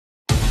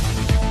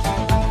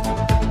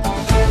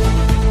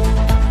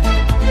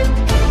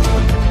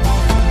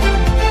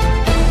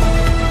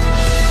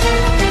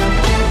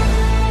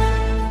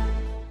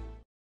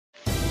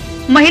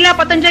महिला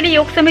पतंजलि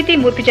योग समिति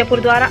मूर्तिजापूर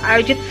द्वारा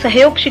आयोजित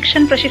सहयोग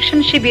शिक्षण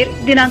प्रशिक्षण शिबिर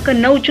दिनांक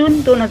 9 जून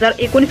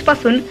 2019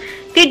 पासून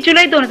 30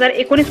 जुलै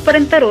 2019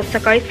 पर्यंत रोज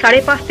सकाळी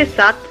 5:30 ते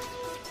 7।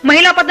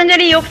 महिला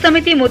पतंजलि योग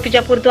समिति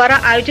मूर्तिजापूर द्वारा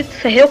आयोजित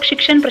सहयोग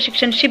शिक्षण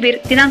प्रशिक्षण शिबिर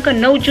दिनांक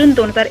 9 जून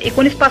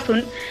 2019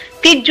 पासून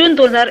 30 जून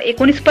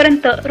 2019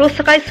 पर्यंत रोज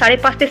सकाळी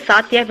 5:30 ते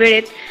 7 या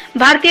वेळेत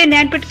भारतीय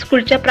ज्ञानपीठ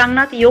स्कूलच्या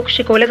प्रांगणात योग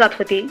शिकवले जात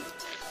होते।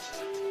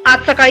 आज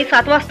सकाळी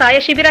 7 वाजता या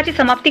शिबिराची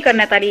समाप्ती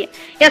करण्यात आली।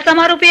 या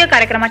समारोपीय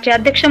कार्यक्रमाचे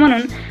अध्यक्ष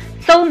म्हणून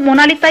सौ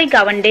मोनालिताई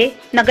गावंडे,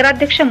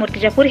 नगराध्यक्ष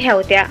मूर्तिजापूर ह्या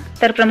होत्या।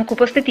 तर प्रमुख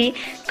उपस्थिती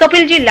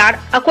कपिलजी लाड,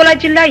 अकोला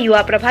जिल्हा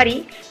युवा प्रभारी,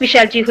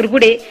 विशालजी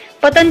हुरगुडे,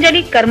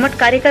 पतंजलि कर्मठ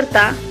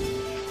कार्यकर्ता,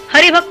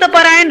 हरिभक्त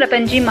परायण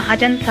रतनजी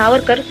महाजन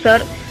सावरकर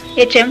सर,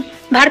 एच.एम.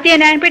 भारतीय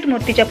ज्ञानपीठ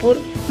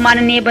मूर्तिजापूर,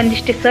 माननीय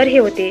बंदिष्टे सर हे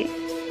होते।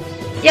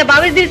 या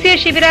 22 दिवसीय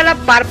शिबिराला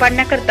पार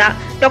पाडण्याकरता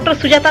डॉक्टर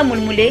सुजाता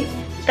मुलमुले,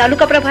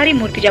 तालुका प्रभारी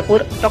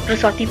मूर्तिजापूर, डॉक्टर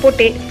स्वाती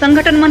पोटे,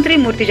 संघटन मंत्री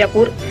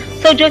मूर्तिजापूर,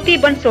 सौ ज्योती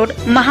बनसोड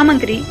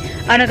महामंत्री,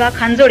 अनघा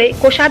खांजोडे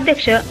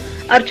कोषाध्यक्ष,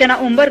 अर्चना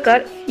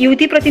उंबरकर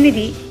युवती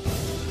प्रतिनिधी,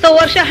 सौ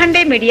वर्षा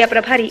हंडे मीडिया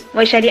प्रभारी,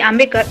 वैशाली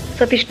आंबेकर,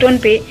 सतीश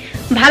टोनपे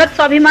भारत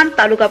स्वाभिमान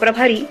तालुका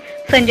प्रभारी,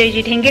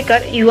 संजयजी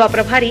ढेंगेकर युवा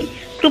प्रभारी,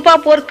 कृपा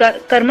पोरकर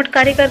कर्मठ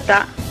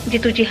कार्यकर्ता,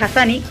 जितूजी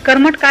हसानी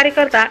कर्मठ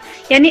कार्यकर्ता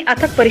यांनी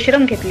अथक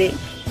परिश्रम घेतले।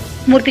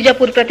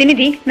 मूर्तिजापूर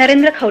प्रतिनिधी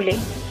नरेंद्र खवले।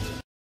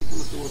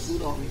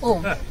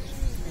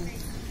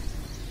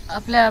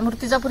 आपल्या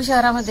मूर्तिजापूर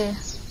शहरामध्ये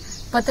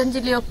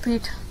पतंजलि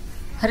योगपीठ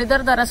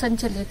हरिद्वार द्वारा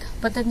संचलित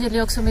पतंजलि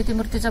योग समिति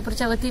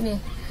मूर्तिजापूरच्या वतीने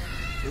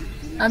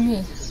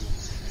आम्ही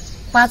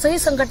 5ही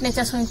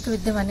संघटनेच्या संयुक्त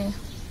विद्यमाने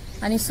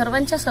आणि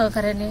सर्वांच्या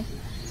सहकार्याने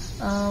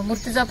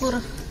मूर्तिजापूर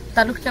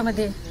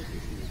तालुक्यामध्ये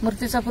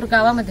मूर्तिजापूर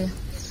गावामध्ये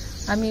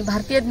आम्ही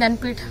भारतीय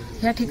ज्ञानपीठ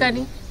या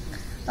ठिकाणी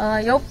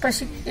योग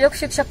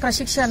शिक्षक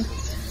प्रशिक्षण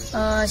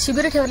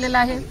शिबिर ठेवलेलं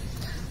आहे।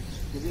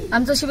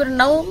 आमचं शिबिर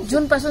 9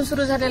 जून पासून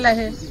सुरू झालेलं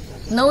आहे,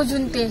 9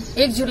 जून ते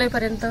 1 जुलै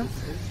पर्यंत।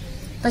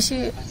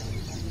 तशी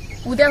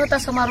उद्या होता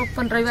समारोप,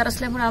 पण रविवार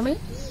असल्यामुळे आम्ही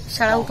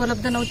शाळा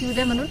उपलब्ध नव्हती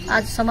उद्या, म्हणून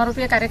आज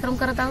समारोपीय कार्यक्रम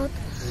करत आहोत।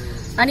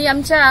 आणि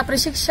आमच्या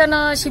प्रशिक्षण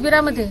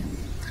शिबिरामध्ये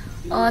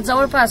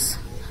जवळपास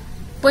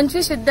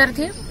 25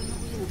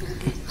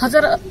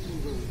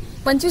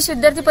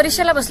 विद्यार्थी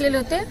परीक्षेला बसलेले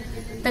होते।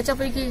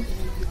 त्याच्यापैकी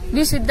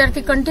 20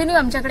 विद्यार्थी कंटिन्यू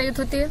आमच्याकडे येत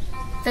होते।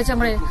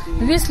 त्याच्यामुळे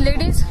 20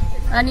 लेडीज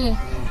आणि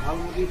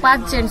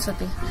 5 जेंट्स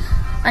होते।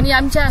 आणि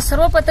आमच्या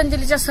सर्व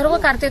पतंजलीच्या सर्व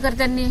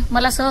कार्यकर्त्यांनी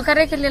मला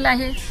सहकार्य केलेलं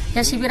आहे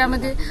या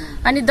शिबिरामध्ये।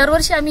 आणि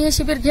दरवर्षी आम्ही हे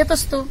शिबिर घेत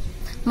असतो।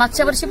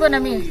 मागच्या वर्षी पण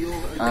आम्ही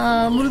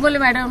मुलमुले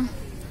मॅडम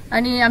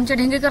आणि आमच्या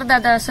ढेंगेकर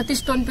दादा,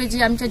 सतीश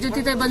टोनपेजी, आमच्या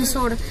ज्योतिताई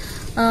बनसोड,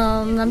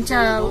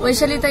 आमच्या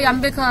वैशालीताई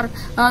आंबेकर,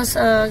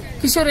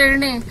 किशोर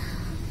येळणे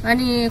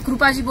आणि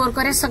कृपाजी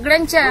बोरकर या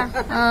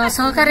सगळ्यांच्या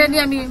सहकार्याने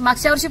आम्ही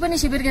मागच्या वर्षी पण हे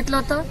शिबिर घेतलं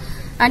होतं।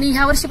 आणि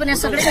ह्या वर्षी पण या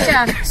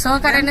सगळ्यांच्या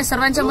सहकार्याने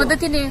सर्वांच्या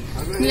मदतीने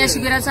मी या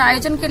शिबिराचं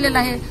आयोजन केलेलं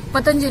आहे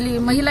पतंजलि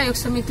महिला योग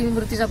समिति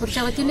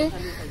मूर्तिजापूरच्या वतीने।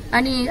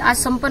 आणि आज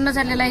संपन्न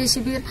झालेलं आहे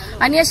शिबिर।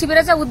 आणि या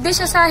शिबिराचा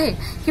उद्देश असा आहे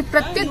की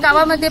प्रत्येक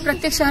गावामध्ये,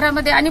 प्रत्येक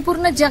शहरामध्ये आणि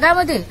पूर्ण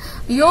जगामध्ये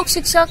योग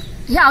शिक्षक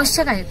हे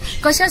आवश्यक आहेत।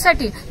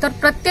 कशासाठी तर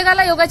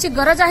प्रत्येकाला योगाची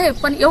गरज आहे,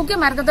 पण योग्य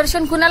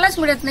मार्गदर्शन कुणालाच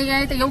मिळत नाही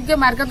आहे। तर योग्य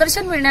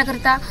मार्गदर्शन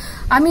मिळण्याकरता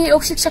आम्ही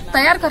योग शिक्षक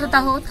तयार करत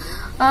आहोत।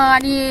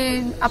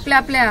 आणि आपल्या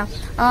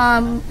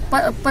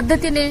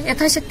पद्धतीने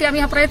यथाशक्ती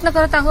आम्ही हा प्रयत्न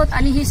करत आहोत।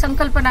 आणि ही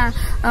संकल्पना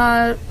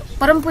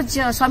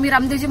परमपूज्य स्वामी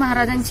रामदेवजी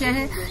महाराजांची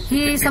आहे।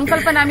 ही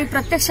संकल्पना आम्ही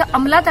प्रत्यक्ष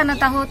अंमलात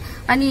आणत आहोत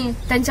आणि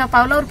त्यांच्या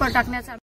पावलावर पाऊल टाकण्याचा